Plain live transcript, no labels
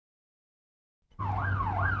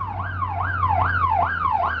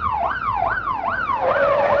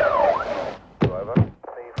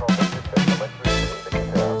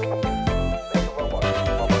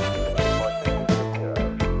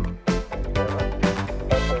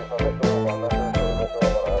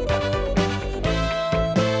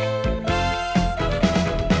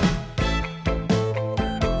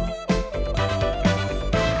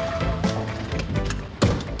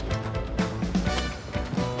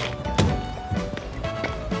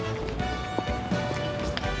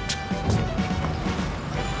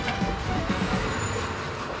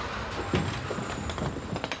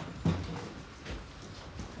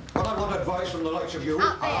likes of you,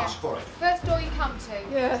 Up I'll there. ask for it. First door you come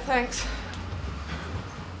to. Yeah, thanks.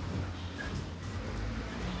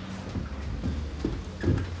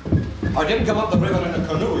 I didn't come up the river in a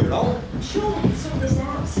canoe, you know. Sure, we can sort this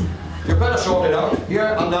out, sir. You better sort it out,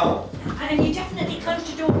 here and now. And you definitely closed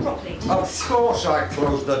the door properly, didn't you? Of course I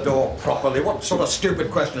closed the door properly. What sort of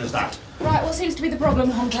stupid question is that? Right, what seems to be the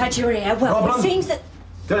problem? I'm glad you're here. Well, Problem? it seems that...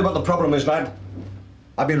 Tell you what the problem is, lad.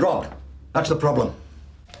 I've been robbed. That's the problem.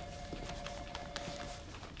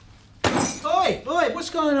 Oi,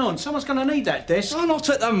 what's going on? Someone's going to need that desk. Oh, not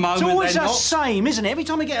at the moment, It's always they're the not. same, isn't it? Every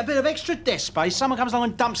time we get a bit of extra desk space, someone comes along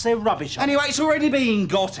and dumps their rubbish on. Anyway, it's already been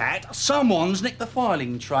got at. Someone's nicked the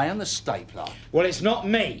filing tray and the stapler. Well, it's not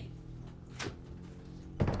me.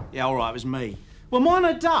 Yeah, all right, it was me. Well, mine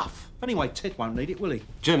are duff. Anyway, Ted won't need it, will he?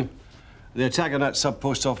 Jim, the attack on that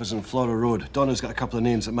sub-post office in Flora Road. Donna's got a couple of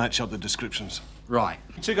names that match up the descriptions. Right.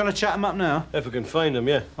 You two going to chat them up now? If we can find them,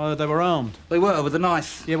 yeah. I heard they were armed. They were, with a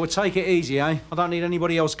knife. Yeah, well, take it easy, eh? I don't need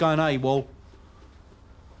anybody else going AWOL.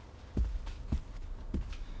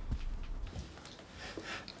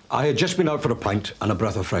 I had just been out for a pint and a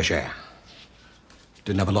breath of fresh air.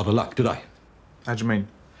 Didn't have a lot of luck, did I? How do you mean?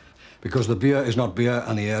 Because the beer is not beer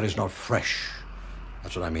and the air is not fresh.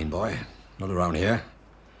 That's what I mean, boy. Not around here.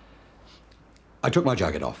 I took my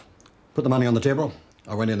jacket off, put the money on the table.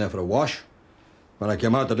 I went in there for a wash. When I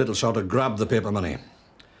came out, the little sort of grabbed the paper money.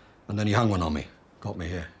 And then he hung one on me. Caught me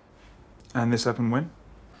here. And this happened when?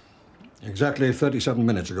 Exactly 37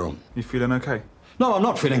 minutes ago. You feeling okay? No, I'm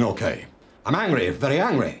not feeling okay. I'm angry, very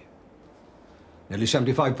angry. Nearly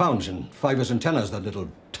 75 pounds in fivers and tenors that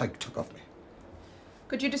little tyke took off me.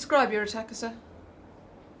 Could you describe your attacker, sir?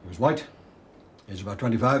 He was white, age about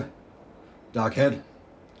 25, dark head,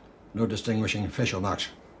 no distinguishing facial marks.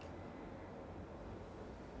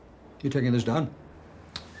 You taking this down?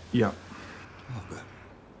 Yeah. Oh, good.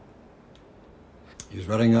 He was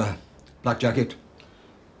wearing a black jacket,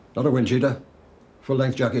 not a wind cheater,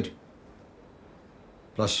 full-length jacket,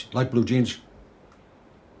 plus light blue jeans,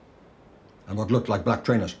 and what looked like black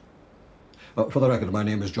trainers. For the record, my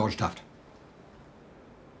name is George Taft.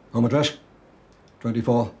 Home address,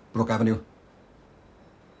 24 Brook Avenue,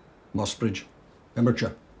 Mossbridge,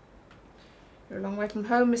 Pembrokeshire. You're a long way from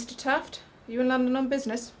home, Mr. Taft. Are you in London on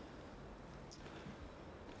business?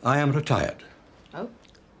 I am retired. Oh?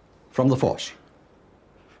 From the force,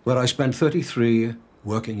 where I spent 33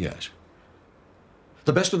 working years.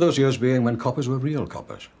 The best of those years being when coppers were real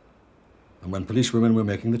coppers, and when policewomen were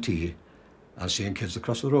making the tea and seeing kids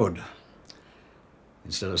across the road,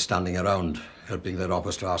 instead of standing around helping their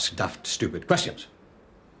robbers to ask daft, stupid questions.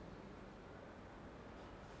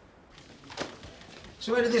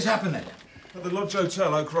 So where did this happen then? At the Lodge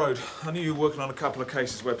Hotel, Oak Road. I knew you were working on a couple of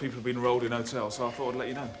cases where people have been rolled in hotels, so I thought I'd let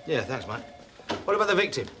you know. Yeah, thanks, mate. What about the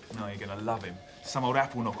victim? No, you're gonna love him. Some old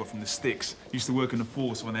apple knocker from the sticks. Used to work in the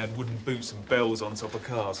force when they had wooden boots and bells on top of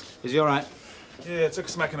cars. Is he all right? Yeah, took a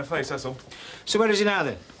smack in the face, that's all. So where is he now,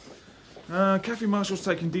 then? Cafe Marshal's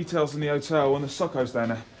taking details in the hotel and the Socco's down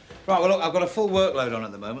there. Right, well, look, I've got a full workload on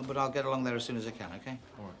at the moment, but I'll get along there as soon as I can, OK?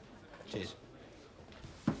 All right. Cheers.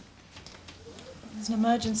 There's an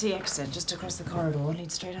emergency exit just across the corridor.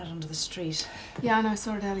 Leads straight out onto the street. Yeah, I know. I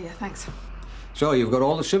saw it earlier. Thanks. So you've got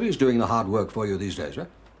all the civvies doing the hard work for you these days, eh?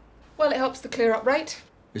 Well, it helps the clear-up rate.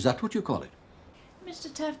 Is that what you call it?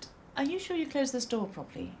 Mr. Taft, are you sure you closed this door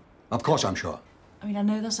properly? Of course I'm sure. I mean, I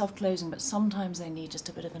know they're self-closing, but sometimes they need just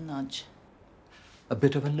a bit of a nudge. A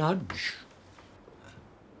bit of a nudge.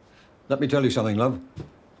 Let me tell you something, love.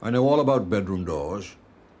 I know all about bedroom doors.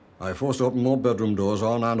 I forced to open more bedroom doors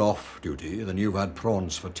on and off duty than you've had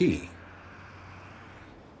prawns for tea.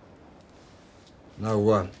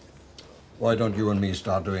 Now, why don't you and me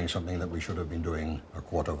start doing something that we should have been doing a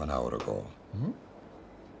quarter of an hour ago? Hmm?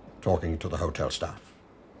 Talking to the hotel staff.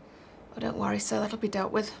 Oh, don't worry, sir. That'll be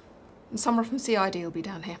dealt with. And someone from CID will be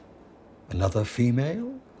down here. Another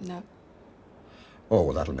female? No. Oh,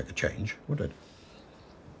 well, that'll make a change, wouldn't it?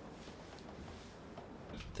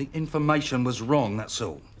 The information was wrong, that's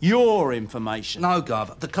all. Your information? No,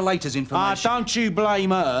 Gov, the collator's information. Don't you blame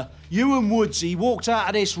her. You and Woodsy walked out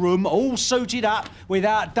of this room all suited up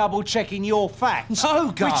without double-checking your facts.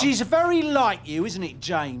 No, Gov. Which is very like you, isn't it,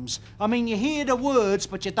 James? I mean, you hear the words,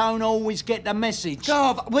 but you don't always get the message.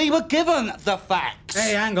 Gov, we were given the facts.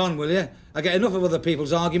 Hey, hang on, will you? I get enough of other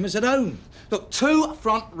people's arguments at home. Look, 2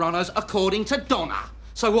 front runners according to Donna.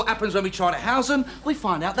 So what happens when we try to house them? We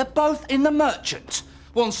find out they're both in the Merchant.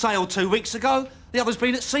 One sailed 2 weeks ago, the other's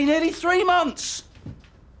been at sea nearly 3 months.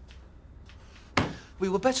 We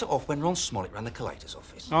were better off when Ron Smollett ran the collator's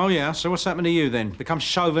office. Oh, yeah? So what's happened to you, then? Become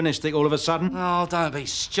chauvinistic all of a sudden? Oh, don't be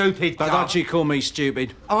stupid, But Gov. don't you call me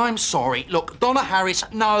stupid. I'm sorry. Look, Donna Harris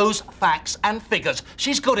knows facts and figures.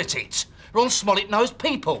 She's good at it. Ron Smollett knows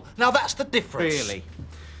people. Now, that's the difference. Really?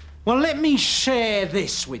 Well, let me share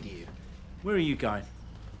this with you. Where are you going?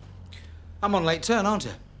 I'm on late turn, aren't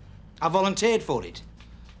I? I volunteered for it.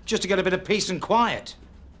 Just to get a bit of peace and quiet.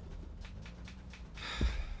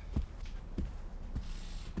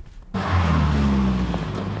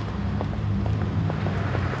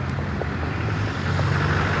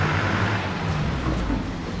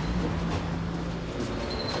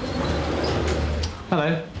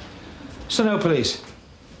 Hello. S09E police.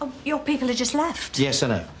 Oh, your people have just left. Yes, I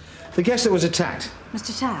know. The guest that was attacked.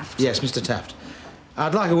 Mr. Taft? Yes, Mr. Taft.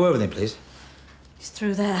 I'd like a word with him, please. He's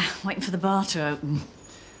through there, waiting for the bar to open.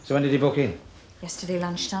 So when did he book in? Yesterday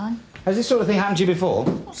lunchtime. Has this sort of thing happened to you before?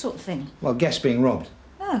 What sort of thing? Well, guests being robbed.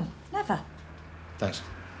 No, never. Thanks.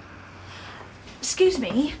 Excuse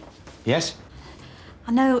me. Yes?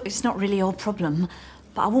 I know it's not really your problem,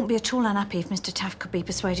 but I wouldn't be at all unhappy if Mr. Taft could be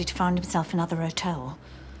persuaded to find himself another hotel.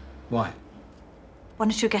 Why? One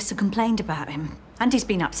or two guests have complained about him, and he's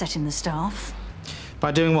been upsetting the staff.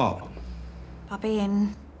 By doing what? By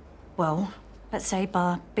being, well, let's say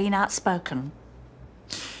by being outspoken.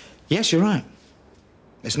 Yes, you're right.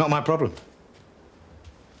 It's not my problem.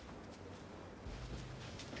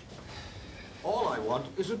 All I want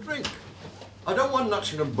is a drink. I don't want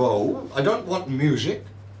nuts in a bowl. I don't want music.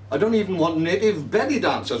 I don't even want native belly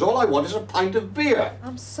dancers. All I want is a pint of beer.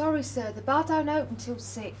 I'm sorry, sir. The bar don't open till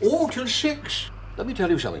 6. Oh, till 6. Let me tell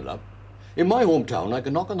you something, love. In my hometown, I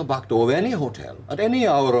can knock on the back door of any hotel at any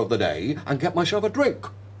hour of the day and get myself a drink.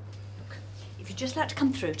 If you'd just like to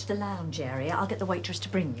come through to the lounge area, I'll get the waitress to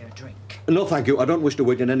bring you a drink. No, thank you. I don't wish to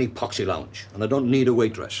wait in any poxy lounge. And I don't need a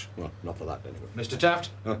waitress. Well, not for that, anyway. Mr. Taft?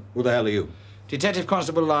 Who the hell are you? Detective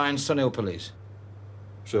Constable Lyons, S09E Police.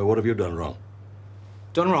 So what have you done wrong?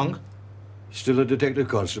 Done wrong? Still a detective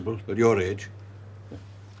constable at your age?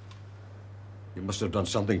 You must have done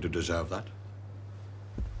something to deserve that.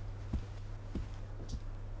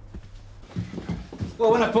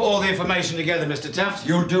 Well, when I put all the information together, Mr. Taft...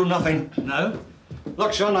 You'll do nothing. No?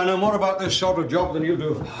 Look, son, I know more about this sort of job than you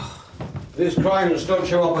do. These crimes don't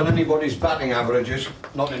show up on anybody's batting averages.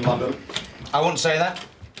 Not in London. I wouldn't say that.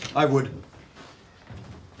 I would.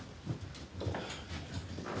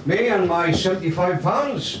 Me and my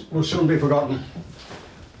 £75 will soon be forgotten.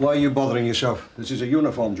 Why are you bothering yourself? This is a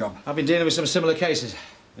uniform job. I've been dealing with some similar cases.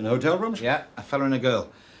 In hotel rooms? Yeah, a fella and a girl.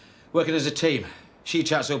 Working as a team. She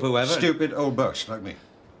chats up whoever. Stupid old bucks like me.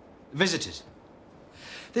 Visitors.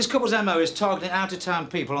 This couple's MO is targeting out-of-town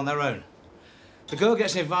people on their own. The girl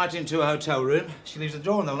gets invited into a hotel room. She leaves the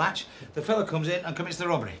door on the latch. The fella comes in and commits the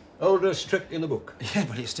robbery. Oldest trick in the book. Yeah,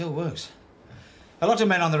 but it still works. A lot of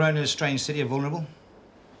men on their own in a strange city are vulnerable.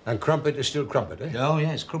 And Crumpet is still Crumpet, eh? Oh,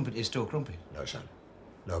 yes, Crumpet is still Crumpet. No, son.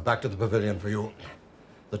 No, back to the pavilion for you.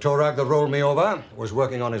 The tow rag that rolled me over was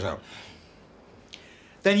working on his own.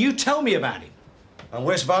 Then you tell me about him. And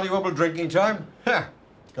waste valuable drinking time? Ha!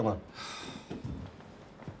 Come on.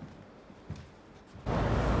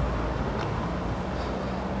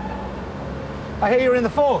 I hear you're in the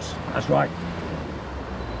force. That's right.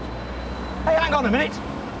 Hey, hang on a minute.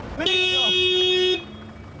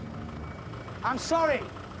 I'm sorry.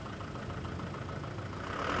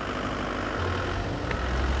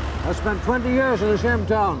 I spent 20 years in the same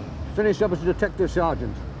town. Finished up as a detective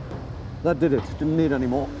sergeant. That did it. Didn't need any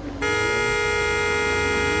more.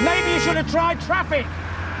 Maybe you should have tried traffic.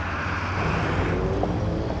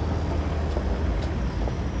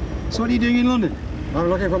 So what are you doing in London? I'm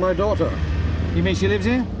looking for my daughter. You mean she lives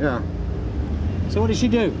here? Yeah. So what does she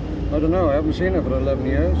do? I don't know. I haven't seen her for 11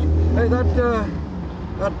 years. Hey,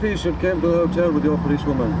 that piece that came to the hotel with your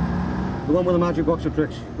policewoman, the one with the magic box of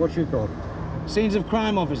tricks, what's she called? Scenes of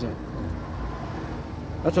crime officer.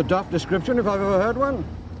 That's a daft description if I've ever heard one.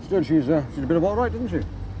 Still, she's a bit of all right, isn't she?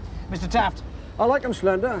 Mr. Taft. I like 'em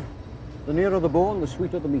slender. The nearer the bone, the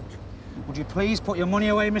sweeter the meat. Would you please put your money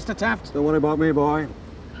away, Mr. Taft? Don't worry about me, boy.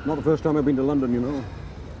 Not the first time I've been to London, you know.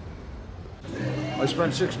 I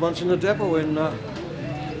spent 6 months in the depot in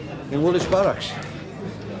Woolwich Barracks.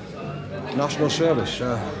 National Service,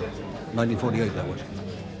 1948 that was.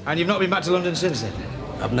 And you've not been back to London since then?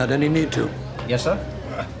 Haven't had any need to. Yes, sir?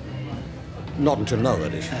 Not until now,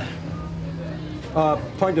 that is.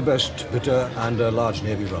 Pint of best bitter and a large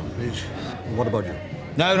navy rum, please. And what about you?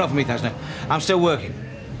 No, not for me, thanks, no. I'm still working.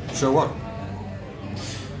 So what?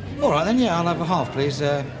 All right, then, yeah, I'll have a half, please.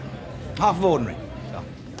 Half of ordinary. So.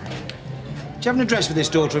 Do you have an address for this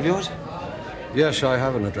daughter of yours? Yes, I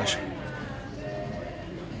have an address.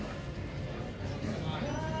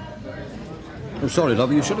 I'm sorry, love,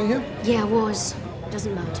 are you sitting here? Yeah, I was.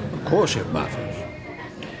 Doesn't matter. Of course it matters.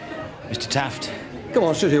 Mr. Taft. Come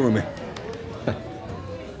on, sit here with me.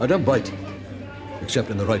 I don't bite, except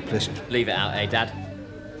in the right places. Leave it out, eh, Dad?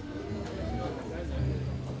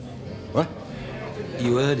 What?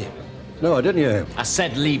 You heard him. No, I didn't hear him. I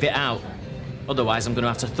said leave it out. Otherwise, I'm going to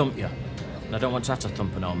have to thump you. And I don't want to have to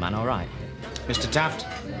thump an old man, all right? Mr. Taft?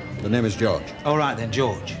 The name is George. All right, then,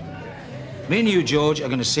 George. Me and you, George, are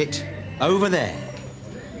going to sit over there.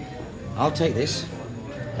 I'll take this.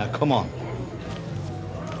 Now, come on.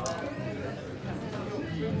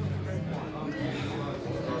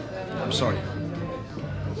 I'm sorry.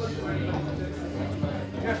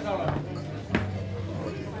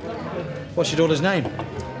 What's your daughter's name?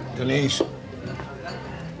 Denise.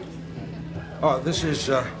 Oh, this is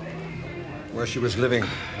where she was living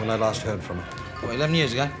when I last heard from her. What, 11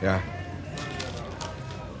 years ago? Yeah.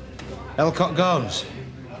 Elcott Gardens.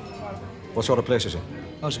 What sort of place is it?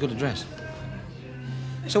 Oh, it's a good address.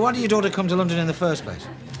 So why did your daughter come to London in the first place?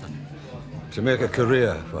 To make a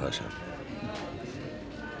career for herself.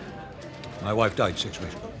 My wife died 6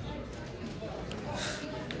 weeks ago.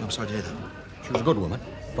 I'm sorry to hear that. She was a good woman,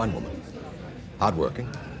 fine woman. Hard-working.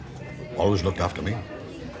 Always looked after me. Do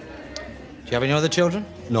you have any other children?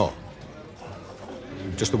 No.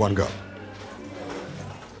 Just the one girl.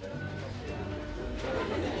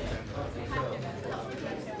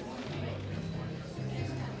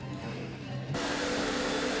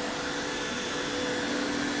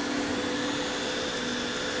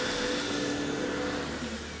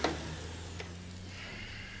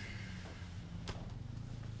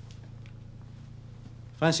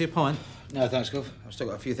 Fancy a pint? No, thanks, Gov. I've still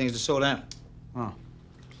got a few things to sort out. Oh.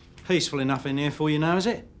 Peaceful enough in here for you now, is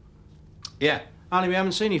it? Yeah. Only we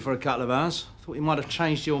haven't seen you for a couple of hours. Thought you might have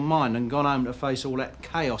changed your mind and gone home to face all that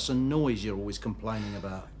chaos and noise you're always complaining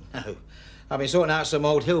about. No. I've been sorting out some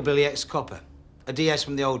old hillbilly ex-copper. A DS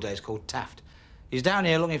from the old days called Taft. He's down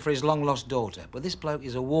here looking for his long-lost daughter, but this bloke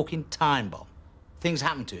is a walking time bomb. Things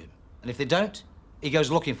happen to him, and if they don't, he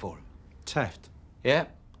goes looking for him. Taft? Yeah.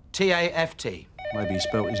 T-A-F-T. Maybe he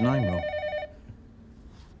spelt his name wrong.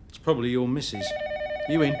 It's probably your missus.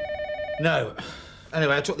 You in? No.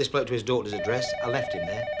 Anyway, I took this bloke to his daughter's address. I left him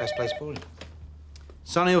there. Best place for him.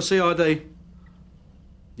 Sonny or CID?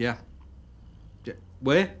 Yeah.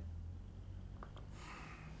 Where?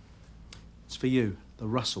 It's for you, the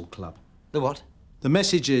Russell Club. The what? The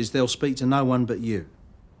message is they'll speak to no one but you.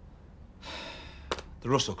 The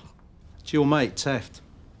Russell Club? It's your mate, Taft.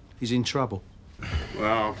 He's in trouble.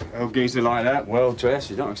 Well, old geezer like that, well dressed,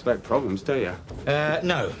 you don't expect problems, do you?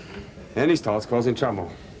 No. Then he starts causing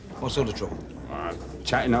trouble. What sort of trouble?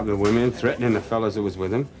 Chatting up the women, threatening the fellas who was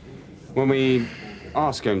with him. When we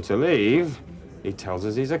ask him to leave, he tells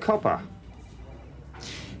us he's a copper.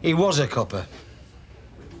 He was a copper.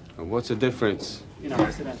 And what's the difference? You know,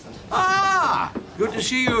 residential. Ah! Good to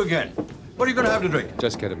see you again. What are you going to have to drink?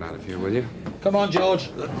 Just get him out of here, will you? Come on, George.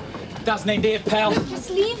 Doesn't he, dear pal? Just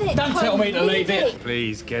leave it. Don't tell me to leave it.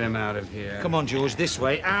 Please, get him out of here. Come on, George, this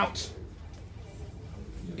way, out.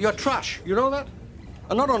 You're trash, you know that?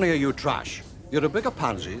 And not only are you trash, you're a bigger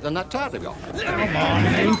pansy than that tart of yours. Come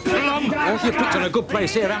on, you plum. You've picked on a good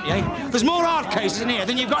place here, haven't you? There's more hard cases in here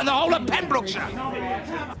than you've got in the whole of Pembrokeshire.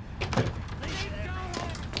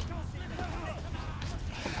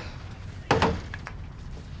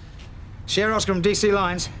 Sierra Oscar from DC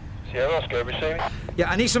Lines. Sierra Oscar, receiving? Yeah,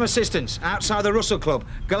 I need some assistance outside the Russell Club,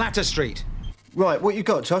 Galata Street. Right, what you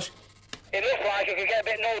got, Tosh? It looks like it could get a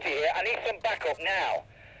bit naughty here. I need some backup now.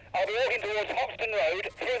 I'll be walking towards Hoxton Road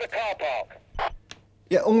through the car park.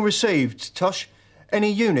 Yeah, all received, Tosh. Any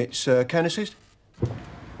units can assist?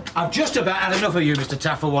 I've just about had enough of you, Mr.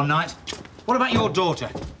 Taft, for one night. What about your daughter?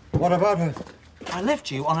 What about her? I left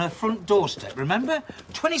you on her front doorstep, remember?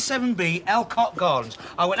 27B, Elcott Gardens.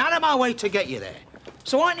 I went out of my way to get you there.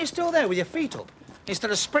 So why aren't you still there with your feet up, instead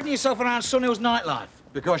of spreading yourself around Sunhill's nightlife?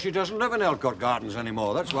 Because she doesn't live in Elcott Gardens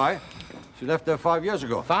anymore, that's why. She left there 5 years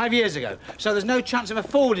ago. 5 years ago? So there's no chance of a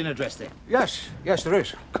forwarding address there? Yes, yes, there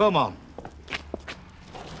is. Come on.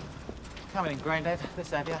 Come in, Grandad. Let's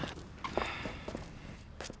have you.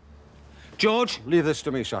 George? Leave this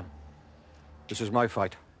to me, son. This is my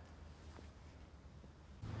fight.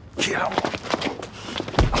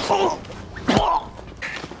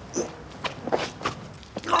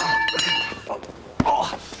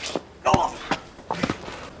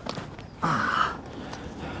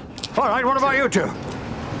 All right, what about you two?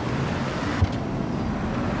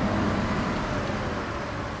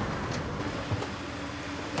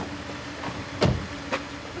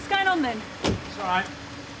 What's going on then? It's all right.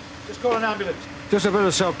 Just call an ambulance. Just a bit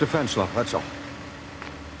of self-defense, love, that's all.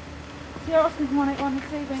 You're asking for 181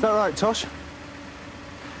 receiving. Is that right, Tosh?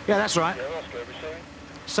 Yeah, that's right.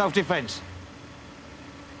 Self-defence.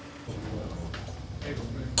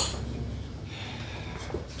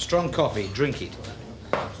 Strong coffee, drink it.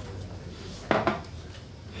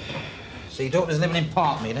 So your daughter's living in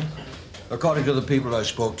Parkmead, eh? According to the people I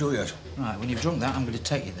spoke to, yes. Right, when you've drunk that, I'm going to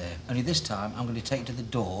take you there. Only this time, I'm going to take you to the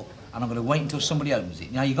door, and I'm going to wait until somebody opens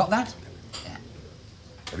it. Now, you got that? Yeah.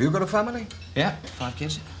 Have you got a family? Yeah, 5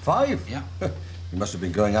 kids. 5? Yeah. You must have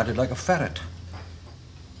been going at it like a ferret.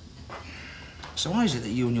 So why is it that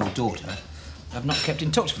you and your daughter have not kept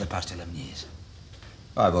in touch for the past 11 years?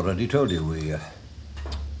 I've already told you,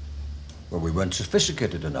 we weren't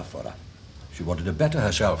sophisticated enough for her. She wanted to better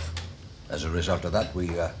herself. As a result of that, we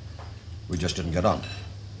just didn't get on.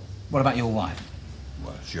 What about your wife?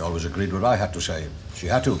 Well, she always agreed what I had to say. She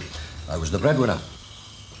had to. I was the breadwinner.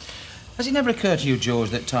 Has it never occurred to you,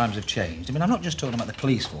 George, that times have changed? I mean, I'm not just talking about the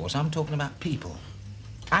police force, I'm talking about people.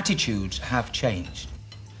 Attitudes have changed.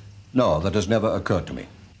 No, that has never occurred to me.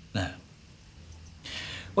 No.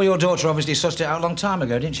 Well, your daughter obviously sussed it out a long time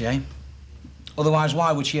ago, didn't she, eh? Otherwise,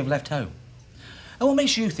 why would she have left home? And what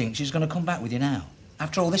makes you think she's going to come back with you now,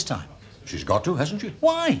 after all this time? She's got to, hasn't she?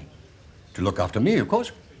 Why? To look after me, of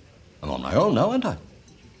course. I'm on my own now, aren't I?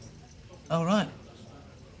 Oh, right.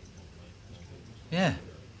 Yeah.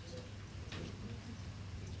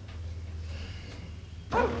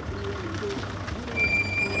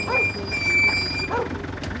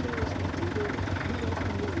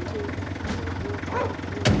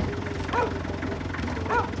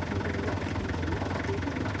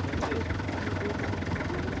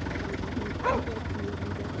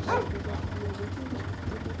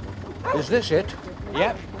 Is this it?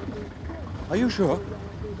 Yep. Are you sure?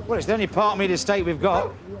 Well, it's the only Parkmead estate we've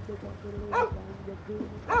got.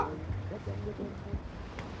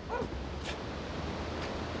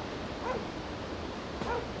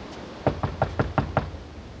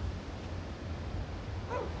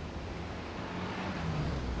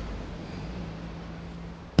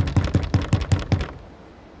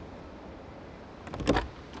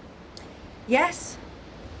 Yes?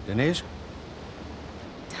 Denise?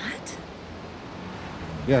 Dad?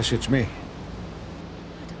 Yes, it's me. I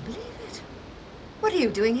don't believe it. What are you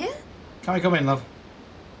doing here? Can we come in, love?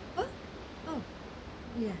 What? Oh,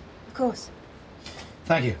 yeah, of course.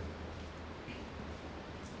 Thank you.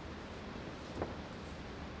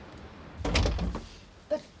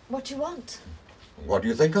 But what do you want? What do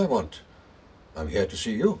you think I want? I'm here to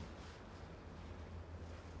see you.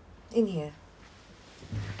 In here.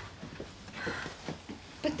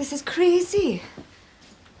 But this is crazy.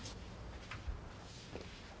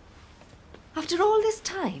 After all this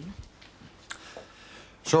time?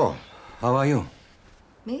 So, how are you?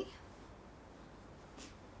 Me?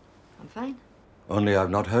 I'm fine. Only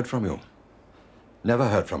I've not heard from you. Never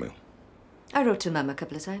heard from you. I wrote to Mum a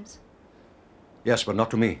couple of times. Yes, but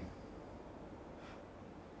not to me.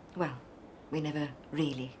 Well, we never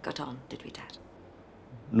really got on, did we, Dad?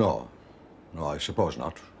 No. No, I suppose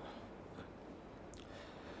not.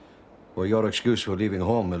 Well, your excuse for leaving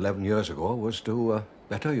home 11 years ago was to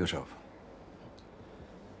better yourself.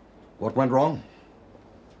 What went wrong?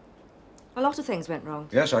 A lot of things went wrong.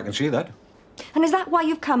 Yes, I can see that. And is that why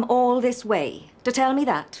you've come all this way? To tell me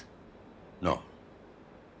that? No.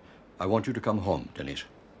 I want you to come home, Denise.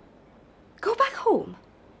 Go back home?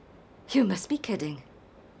 You must be kidding.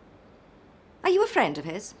 Are you a friend of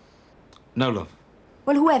his? No, love.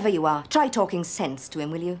 Well, whoever you are, try talking sense to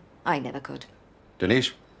him, will you? I never could.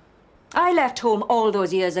 Denise? I left home all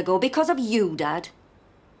those years ago because of you, Dad.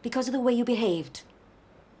 Because of the way you behaved.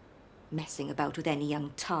 Messing about with any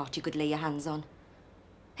young tart you could lay your hands on.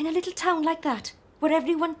 In a little town like that, where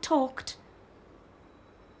everyone talked.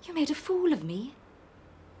 You made a fool of me.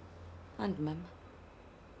 And Mum.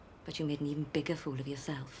 But you made an even bigger fool of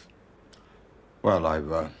yourself. Well,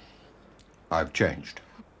 I've changed.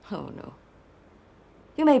 Oh, no.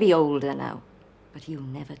 You may be older now, but you'll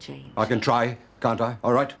never change. I can try, can't I?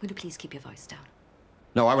 All right? Will you please keep your voice down?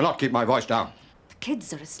 No, I will not keep my voice down. The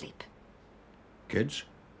kids are asleep. Kids?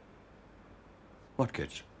 What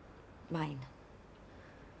kids? Mine.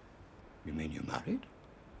 You mean you married?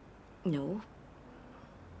 No.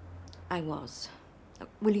 I was.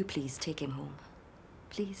 Will you please take him home?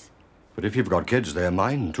 Please? But if you've got kids, they're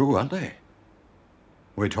mine too, aren't they?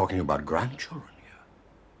 We're talking about grandchildren here.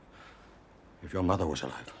 If your mother was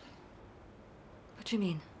alive. What do you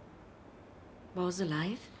mean? Was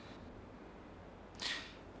alive?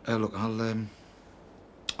 Look,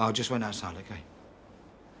 I'll just went outside, okay?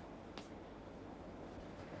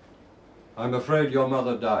 I'm afraid your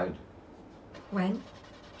mother died. When?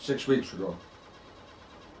 6 weeks ago.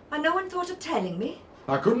 And no one thought of telling me?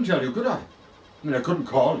 I couldn't tell you, could I? I mean, I couldn't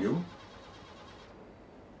call you.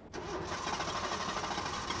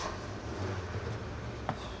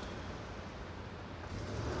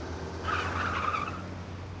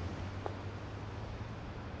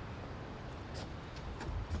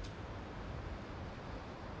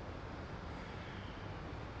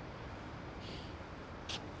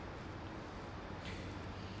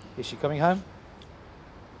 Is she coming home?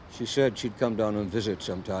 She said she'd come down and visit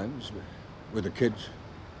sometimes with the kids.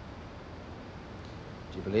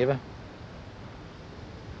 Do you believe her?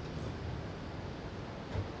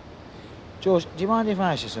 George, do you mind if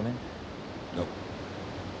I ask you something? No.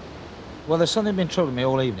 Well, there's something been troubling me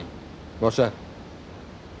all evening. What's that?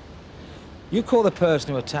 You call the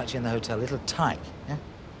person who attacked you in the hotel Little Tyke, yeah?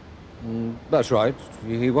 That's right.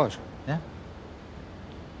 He was. Yeah?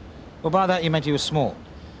 Well, by that you meant he was small?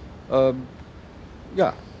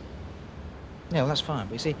 Yeah. Yeah, well, that's fine.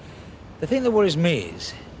 But you see, the thing that worries me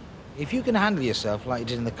is, if you can handle yourself like you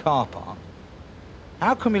did in the car park,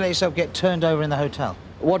 how come you let yourself get turned over in the hotel?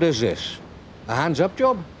 What is this? A hands-up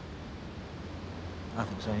job? I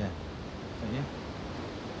think so, yeah. Don't you?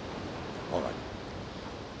 All right.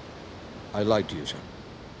 I lied to you, sir.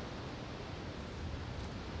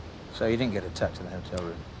 So you didn't get attacked in the hotel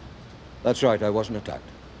room? That's right, I wasn't attacked.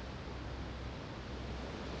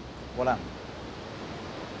 What happened?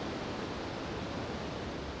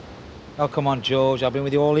 Oh, come on, George. I've been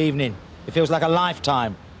with you all evening. It feels like a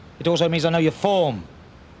lifetime. It also means I know your form.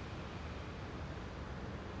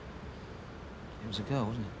 It was a girl,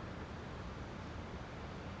 wasn't it?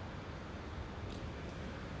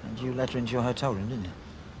 And you let her into your hotel room, didn't you?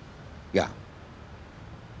 Yeah.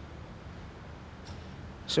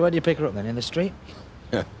 So where did you pick her up then? In the street?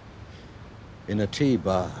 In a tea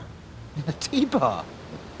bar. In a tea bar?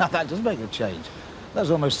 Now that does make a change. That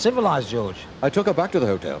was almost civilized, George. I took her back to the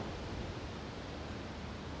hotel.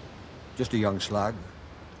 Just a young slag.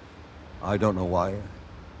 I don't know why.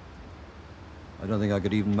 I don't think I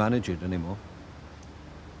could even manage it anymore.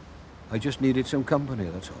 I just needed some company,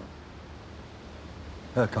 that's all.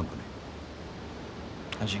 Her company.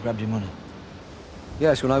 And she grabbed your money?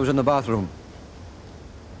 Yes, when I was in the bathroom.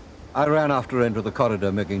 I ran after her into the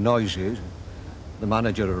corridor making noises. The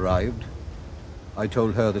manager arrived. I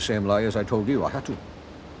told her the same lie as I told you. I had to.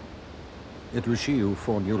 It was she who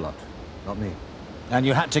phoned you lot, not me. And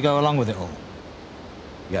you had to go along with it all?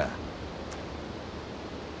 Yeah.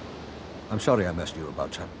 I'm sorry I messed you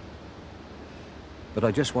about, son. But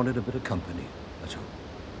I just wanted a bit of company, that's all.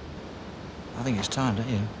 I think it's time, don't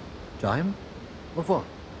you? Time? What for?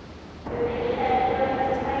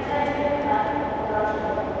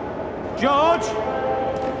 George!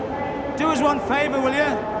 Do us one favour, will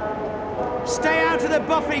you? Stay out of the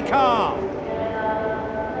Buffy car!